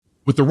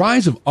With the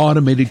rise of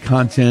automated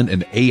content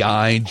and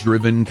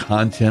AI-driven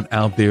content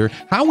out there,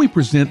 how we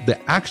present the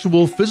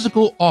actual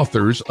physical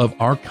authors of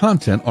our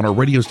content on our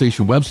radio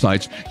station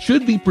websites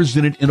should be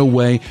presented in a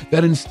way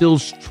that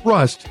instills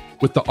trust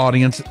with the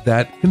audience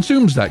that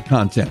consumes that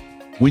content.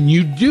 When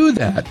you do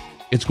that,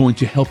 it's going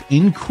to help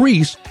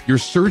increase your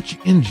search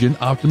engine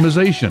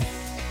optimization.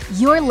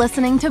 You're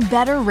listening to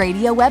Better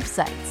Radio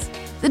Websites,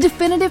 the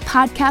definitive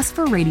podcast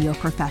for radio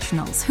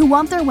professionals who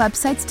want their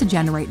websites to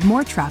generate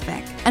more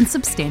traffic and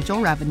substantial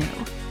revenue.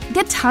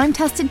 Get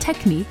time-tested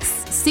techniques,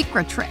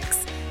 secret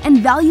tricks, and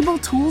valuable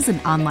tools in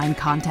online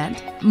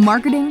content,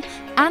 marketing,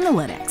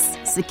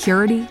 analytics,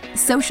 security,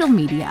 social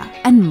media,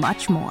 and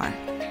much more.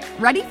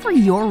 Ready for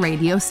your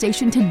radio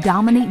station to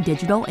dominate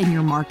digital in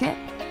your market?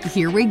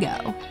 Here we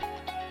go.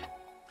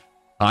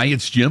 Hi,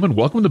 it's Jim, and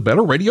welcome to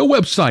Better Radio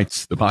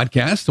Websites, the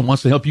podcast that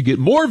wants to help you get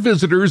more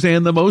visitors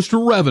and the most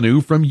revenue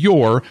from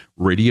your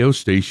radio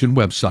station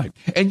website.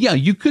 And yeah,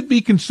 you could be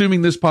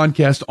consuming this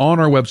podcast on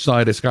our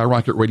website at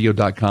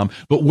skyrocketradio.com,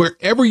 but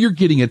wherever you're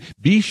getting it,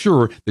 be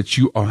sure that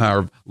you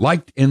are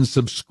liked and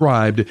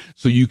subscribed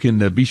so you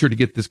can be sure to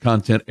get this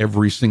content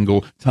every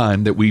single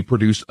time that we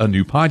produce a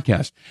new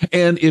podcast.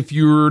 And if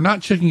you're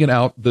not checking it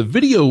out, the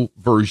video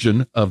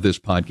version of this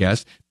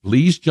podcast,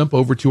 please jump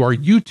over to our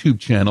YouTube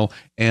channel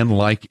and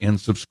like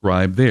and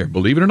subscribe there.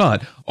 Believe it or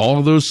not, all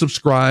of those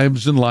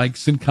subscribes and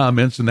likes and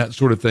comments and that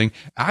sort of thing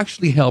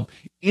actually help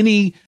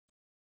any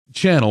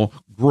channel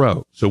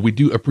grow. So we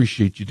do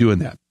appreciate you doing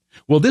that.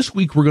 Well, this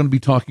week we're going to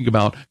be talking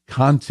about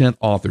content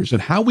authors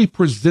and how we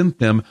present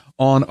them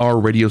on our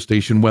radio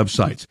station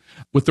websites.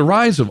 With the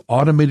rise of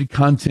automated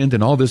content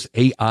and all this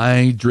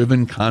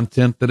AI-driven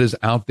content that is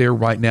out there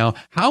right now,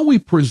 how we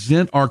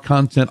present our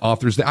content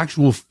authors, the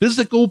actual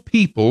physical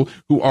people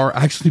who are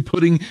actually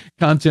putting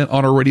content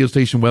on our radio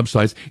station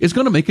websites, is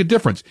going to make a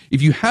difference.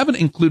 If you haven't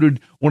included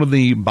one of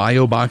the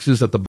bio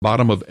boxes at the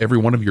bottom of every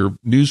one of your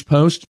news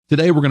posts,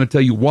 today we're going to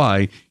tell you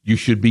why you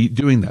should be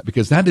doing that,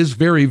 because that is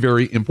very,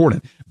 very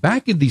important.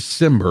 Back in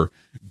December,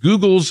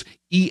 Google's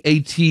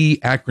EAT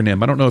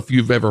acronym, I don't know if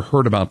you've ever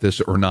heard about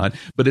this or not,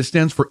 but it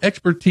stands for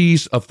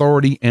Expertise,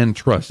 Authority, and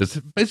Trust. It's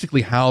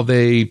basically how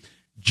they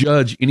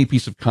judge any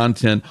piece of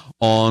content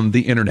on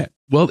the internet.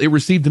 Well, it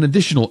received an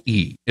additional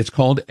E. It's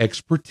called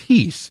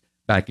Expertise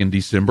back in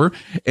December.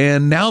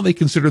 And now they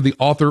consider the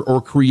author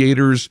or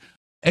creator's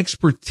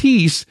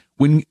expertise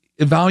when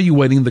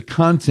evaluating the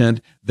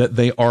content that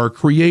they are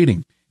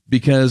creating.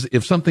 Because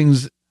if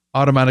something's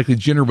automatically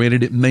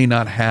generated, it may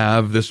not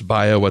have this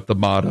bio at the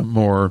bottom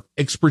or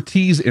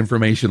expertise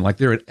information, like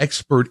they're an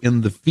expert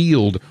in the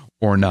field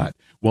or not.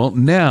 Well,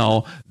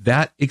 now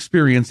that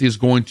experience is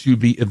going to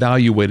be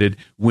evaluated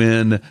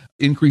when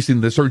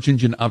increasing the search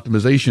engine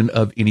optimization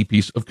of any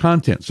piece of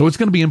content. So it's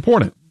going to be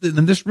important.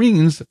 And this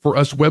means for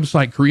us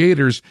website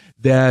creators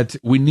that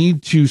we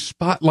need to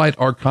spotlight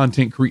our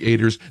content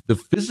creators, the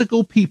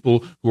physical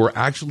people who are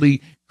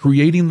actually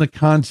creating the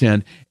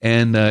content,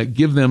 and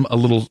give them a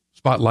little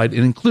spotlight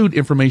and include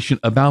information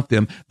about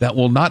them that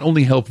will not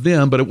only help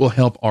them, but it will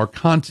help our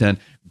content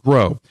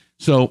grow.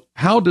 So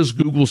how does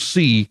Google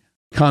see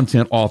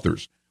content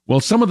authors?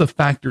 Well, some of the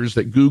factors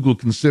that Google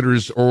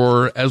considers,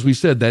 or as we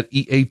said, that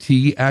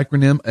EAT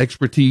acronym,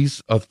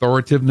 expertise,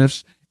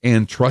 authoritativeness,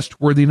 and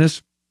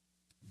trustworthiness,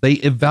 they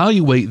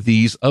evaluate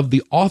these of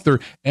the author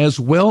as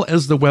well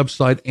as the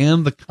website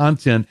and the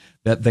content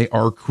that they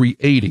are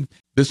creating.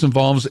 This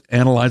involves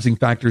analyzing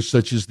factors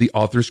such as the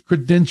author's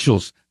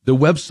credentials, the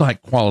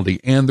website quality,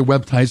 and the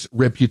website's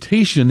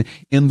reputation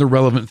in the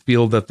relevant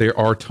field that they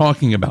are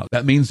talking about.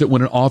 That means that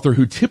when an author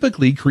who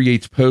typically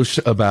creates posts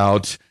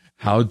about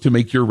how to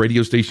make your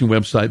radio station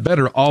website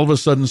better all of a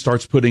sudden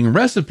starts putting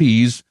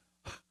recipes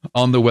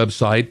on the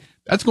website,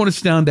 that's going to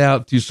stand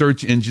out to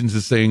search engines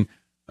as saying,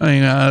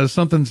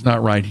 something's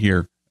not right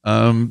here.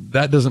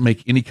 That doesn't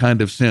make any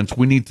kind of sense.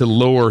 We need to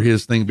lower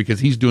his thing because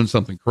he's doing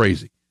something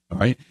crazy. All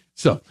right.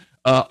 So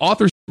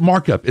author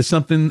markup is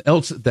something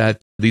else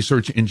that the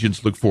search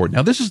engines look for.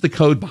 Now, this is the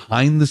code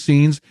behind the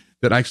scenes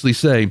that actually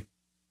say,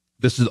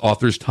 this is the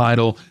author's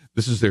title,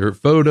 this is their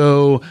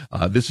photo,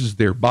 this is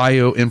their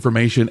bio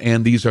information,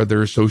 and these are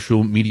their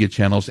social media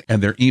channels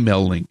and their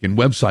email link and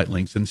website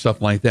links and stuff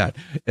like that.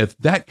 If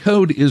that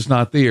code is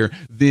not there,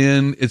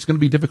 then it's going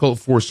to be difficult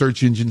for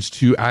search engines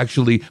to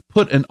actually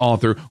put an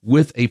author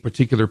with a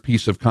particular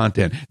piece of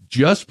content.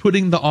 Just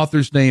putting the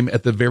author's name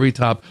at the very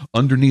top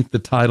underneath the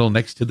title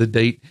next to the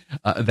date,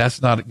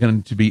 that's not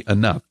going to be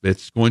enough.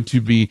 It's going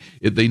to be,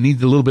 they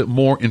need a little bit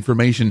more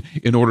information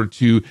in order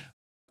to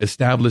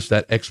establish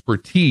that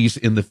expertise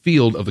in the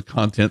field of the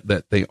content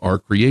that they are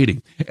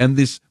creating. And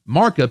this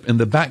markup in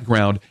the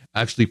background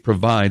actually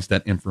provides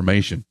that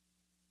information.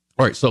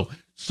 All right, so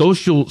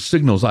social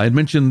signals. I had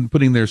mentioned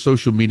putting their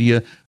social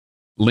media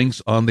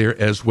links on there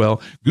as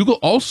well. Google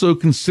also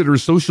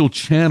considers social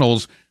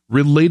channels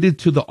related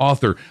to the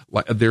author,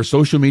 like their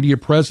social media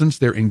presence,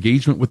 their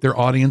engagement with their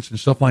audience and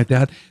stuff like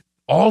that.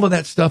 All of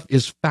that stuff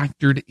is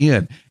factored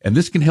in, and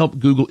this can help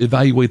Google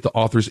evaluate the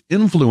author's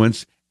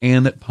influence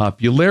and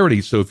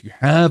popularity. So if you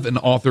have an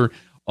author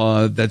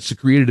that's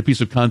created a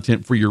piece of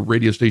content for your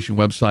radio station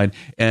website,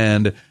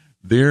 and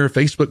their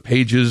Facebook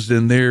pages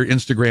and their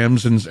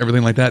Instagrams and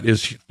everything like that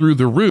is through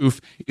the roof,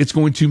 it's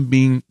going to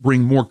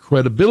bring more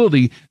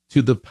credibility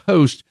to the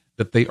post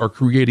that they are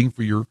creating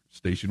for your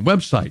station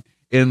website.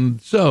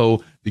 And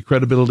so the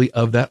credibility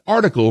of that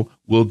article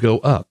will go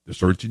up. The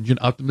search engine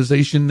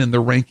optimization and the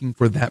ranking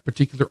for that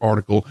particular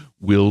article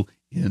will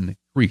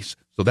increase.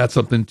 So that's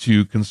something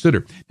to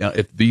consider. Now,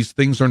 if these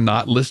things are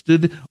not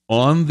listed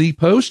on the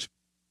post,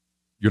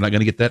 you're not going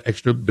to get that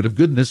extra bit of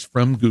goodness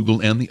from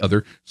Google and the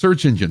other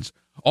search engines.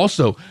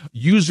 Also,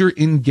 user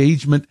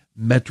engagement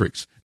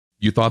metrics.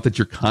 You thought that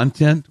your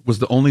content was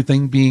the only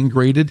thing being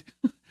graded?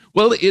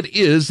 Well, it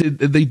is.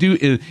 They do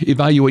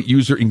evaluate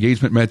user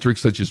engagement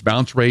metrics such as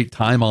bounce rate,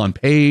 time on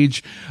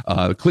page,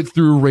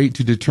 click-through rate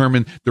to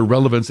determine the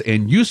relevance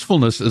and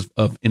usefulness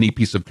of any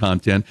piece of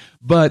content.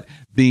 But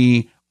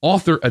the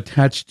author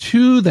attached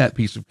to that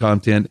piece of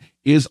content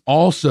is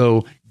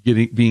also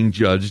being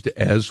judged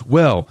as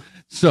well.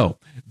 So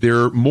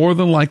they're more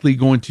than likely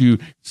going to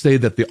say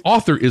that the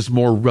author is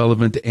more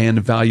relevant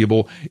and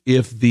valuable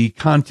if the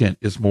content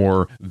is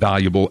more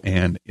valuable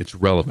and it's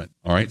relevant.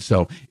 All right.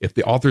 So if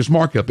the author's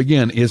markup,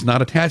 again, is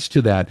not attached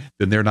to that,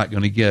 then they're not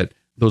going to get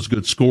those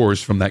good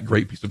scores from that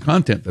great piece of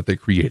content that they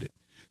created.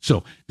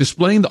 So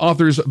displaying the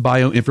author's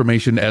bio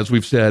information, as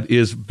we've said,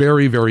 is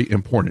very, very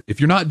important.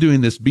 If you're not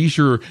doing this, be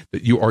sure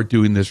that you are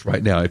doing this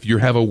right now. If you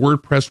have a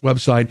WordPress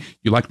website,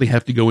 you likely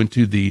have to go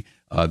into the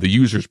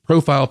user's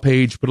profile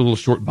page, put a little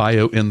short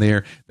bio in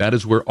there. That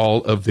is where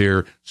all of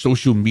their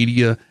social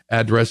media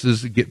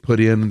addresses get put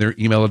in, their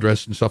email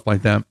address and stuff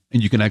like that.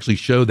 And you can actually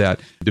show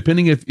that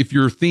depending if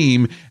your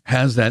theme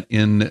has that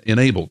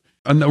enabled.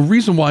 And the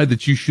reason why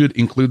that you should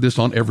include this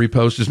on every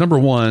post is, number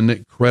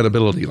one,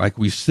 credibility. Like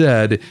we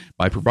said,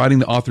 by providing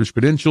the author's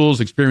credentials,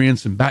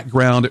 experience, and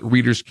background,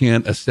 readers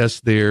can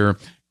assess their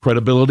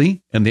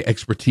credibility and the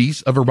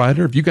expertise of a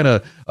writer. If you've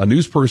got a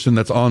news person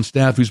that's on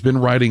staff who's been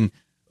writing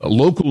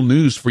local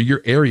news for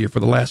your area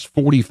for the last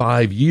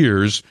 45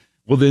 years,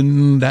 well,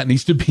 then that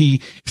needs to be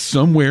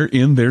somewhere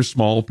in their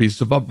small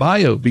piece of a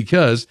bio,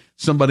 because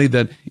somebody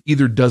that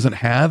either doesn't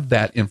have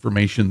that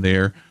information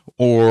there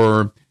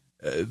or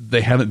they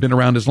haven't been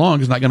around as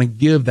long is not going to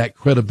give that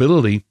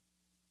credibility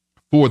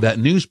for that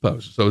news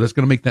post. So that's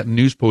going to make that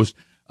news post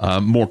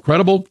more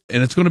credible,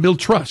 and it's going to build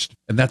trust.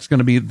 And that's going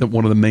to be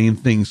one of the main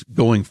things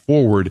going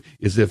forward,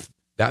 is if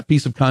that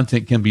piece of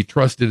content can be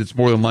trusted, it's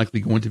more than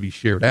likely going to be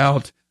shared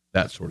out,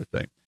 that sort of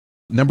thing.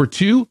 Number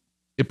two,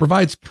 it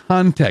provides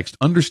context.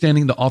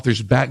 Understanding the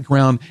author's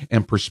background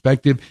and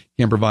perspective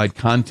can provide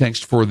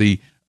context for the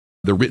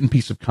written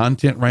piece of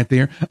content right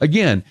there.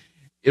 Again,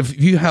 if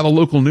you have a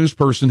local news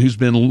person who's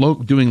been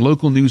doing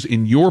local news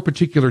in your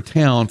particular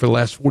town for the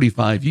last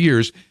 45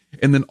 years,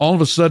 and then all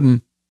of a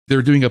sudden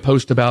they're doing a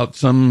post about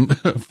some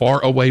far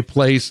away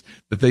place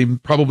that they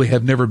probably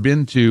have never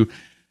been to,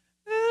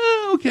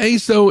 okay,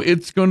 so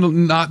it's going to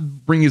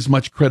not bring as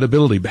much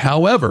credibility. But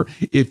however,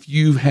 if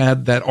you've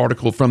had that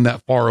article from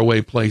that far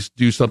away place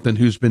do something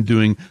who's been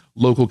doing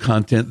local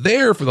content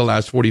there for the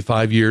last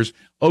 45 years,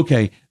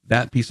 okay,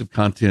 that piece of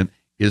content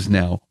is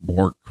now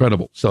more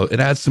credible. So it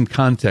adds some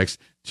context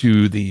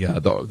to the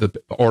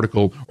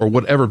article or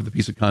whatever the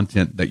piece of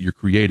content that you're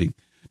creating.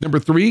 Number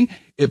three,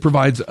 it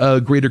provides a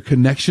greater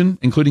connection.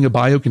 Including a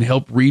bio can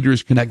help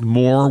readers connect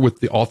more with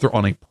the author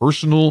on a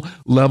personal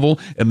level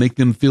and make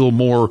them feel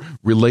more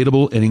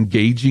relatable and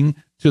engaging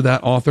to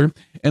that author.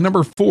 And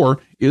number four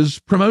is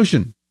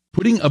promotion.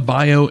 Putting a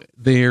bio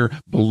there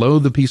below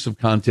the piece of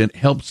content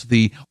helps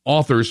the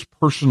author's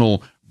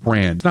personal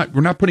brand.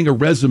 We're not putting a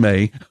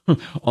resume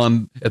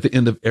on at the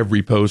end of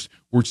every post.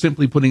 We're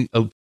simply putting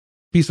a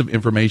piece of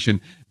information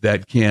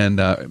that can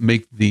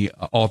make the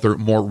author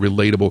more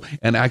relatable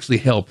and actually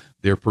help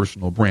their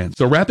personal brand.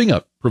 So wrapping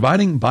up,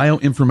 providing bio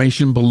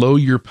information below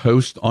your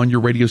post on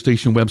your radio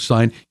station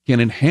website can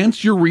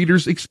enhance your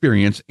reader's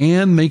experience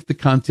and make the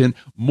content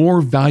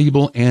more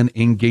valuable and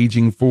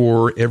engaging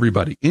for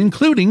everybody,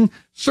 including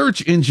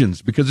search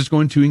engines, because it's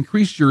going to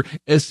increase your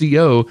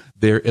SEO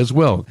there as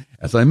well.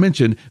 As I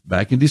mentioned,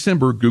 back in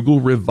December, Google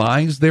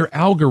revised their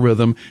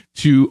algorithm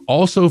to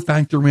also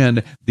factor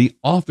in the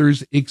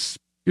author's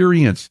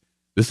experience.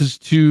 This is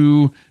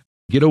to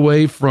get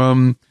away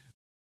from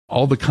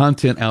all the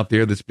content out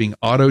there that's being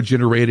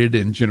auto-generated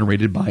and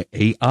generated by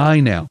AI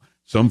now.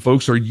 Some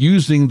folks are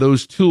using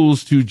those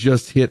tools to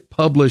just hit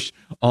publish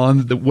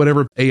on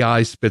whatever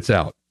AI spits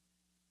out.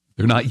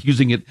 They're not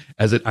using it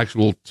as an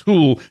actual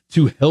tool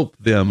to help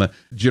them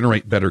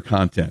generate better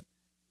content.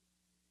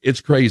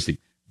 It's crazy.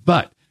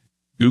 But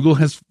Google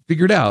has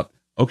figured out,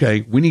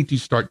 okay, we need to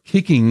start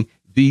kicking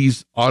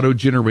these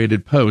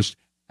auto-generated posts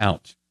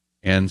out.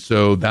 And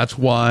so that's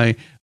why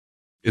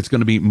it's going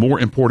to be more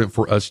important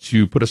for us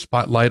to put a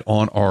spotlight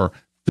on our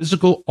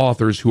physical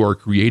authors who are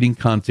creating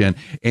content,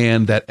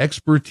 and that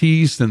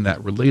expertise and that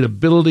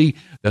relatability,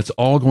 that's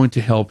all going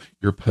to help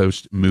your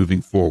post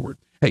moving forward.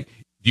 Hey,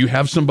 do you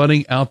have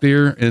somebody out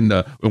there in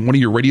one of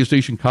your radio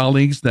station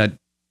colleagues that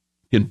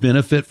can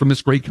benefit from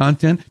this great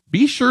content,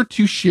 be sure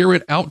to share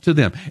it out to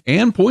them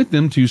and point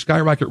them to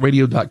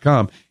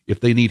skyrocketradio.com if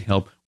they need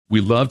help. We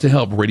love to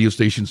help radio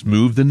stations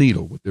move the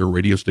needle with their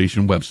radio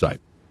station website.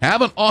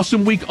 Have an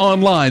awesome week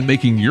online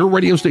making your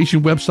radio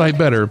station website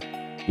better.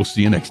 We'll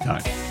see you next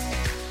time.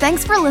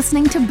 Thanks for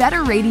listening to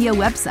Better Radio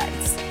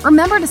Websites.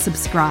 Remember to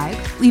subscribe,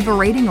 leave a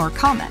rating or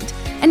comment,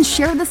 and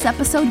share this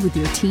episode with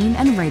your team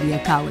and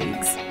radio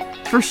colleagues.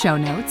 For show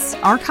notes,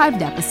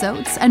 archived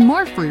episodes, and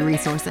more free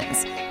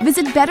resources,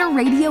 visit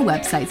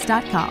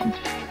betterradiowebsites.com.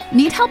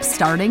 Need help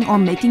starting or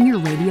making your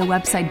radio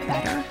website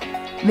better?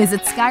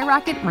 Visit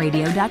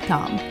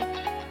skyrocketradio.com.